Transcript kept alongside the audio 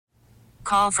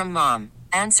call from mom.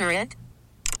 Answer it.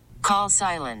 Call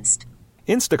silenced.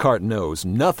 Instacart knows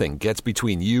nothing gets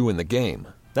between you and the game.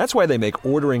 That's why they make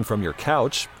ordering from your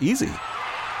couch easy.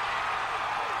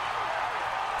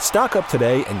 Stock up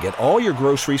today and get all your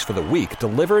groceries for the week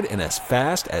delivered in as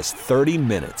fast as 30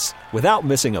 minutes without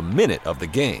missing a minute of the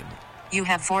game. You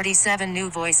have 47 new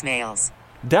voicemails.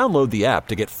 Download the app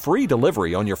to get free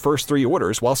delivery on your first 3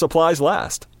 orders while supplies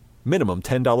last. Minimum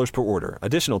 $10 per order.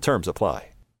 Additional terms apply.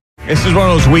 This is one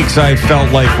of those weeks I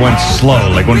felt like went slow,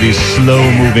 like one of these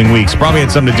slow-moving weeks. Probably had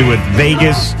something to do with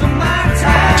Vegas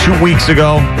 2 weeks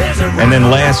ago, and then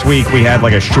last week we had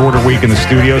like a shorter week in the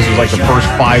studios. It was like the first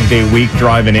 5-day week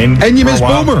driving in. And you missed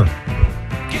Boomer.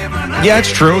 Yeah,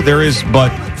 it's true. There is, but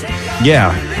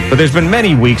there's been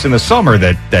many weeks in the summer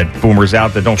that Boomer's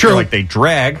out that don't feel like they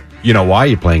drag. You know why?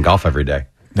 You're playing golf every day.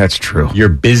 That's true. You're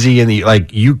busy and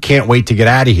you can't wait to get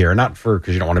out of here. Not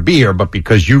because you don't want to be here, but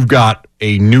because you've got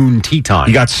a noon tee time.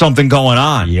 You got something going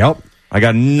on. Yep. I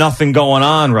got nothing going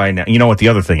on right now. You know what? The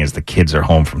other thing is the kids are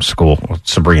home from school. Well,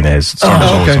 Sabrina is.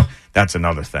 Okay. That's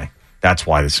another thing. That's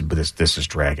why this is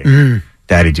dragging.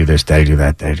 Daddy do this. Daddy do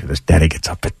that. Daddy do this. Daddy gets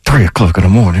up at 3 o'clock in the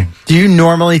morning. Do you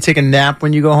normally take a nap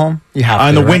when you go home? You have to,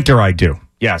 in the winter, I do.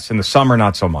 Yes. In the summer,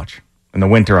 not so much. In the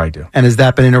winter, I do. And has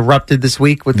that been interrupted this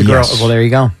week with the girl? Well, there you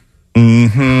go.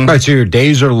 Mm-hmm. Right, so your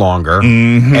days are longer,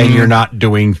 and you're not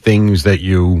doing things that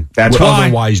you would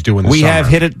otherwise do in the summer. We have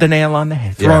hit the nail on the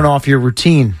head. Thrown off your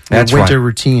routine, That's your winter right.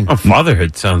 routine. Oh,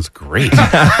 fatherhood sounds great.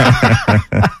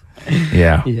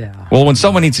 Yeah. Well, when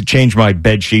someone needs to change my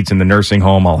bed sheets in the nursing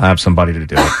home, I'll have somebody to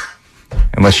do it.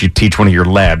 Unless you teach one of your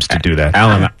labs to do that.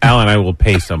 Alan, I will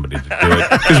pay somebody to do it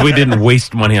because we didn't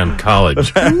waste money on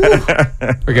college.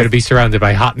 We're going to be surrounded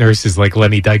by hot nurses like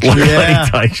Lenny Dykstra. Lenny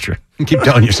Dykstra. Keep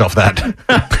telling yourself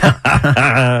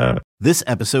that. This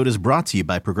episode is brought to you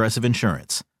by Progressive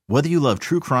Insurance. Whether you love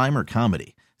true crime or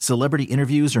comedy, celebrity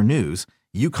interviews or news,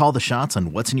 you call the shots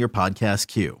on what's in your podcast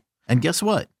queue. And guess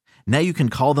what? Now you can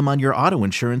call them on your auto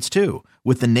insurance too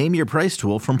with the Name Your Price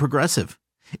tool from Progressive.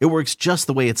 It works just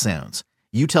the way it sounds.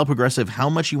 You tell Progressive how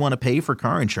much you want to pay for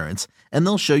car insurance, and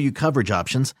they'll show you coverage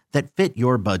options that fit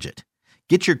your budget.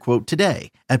 Get your quote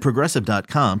today at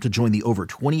Progressive.com to join the over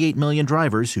 28 million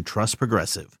drivers who trust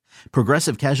Progressive.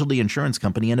 Progressive Casualty Insurance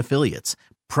Company and Affiliates.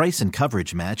 Price and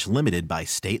coverage match limited by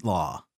state law.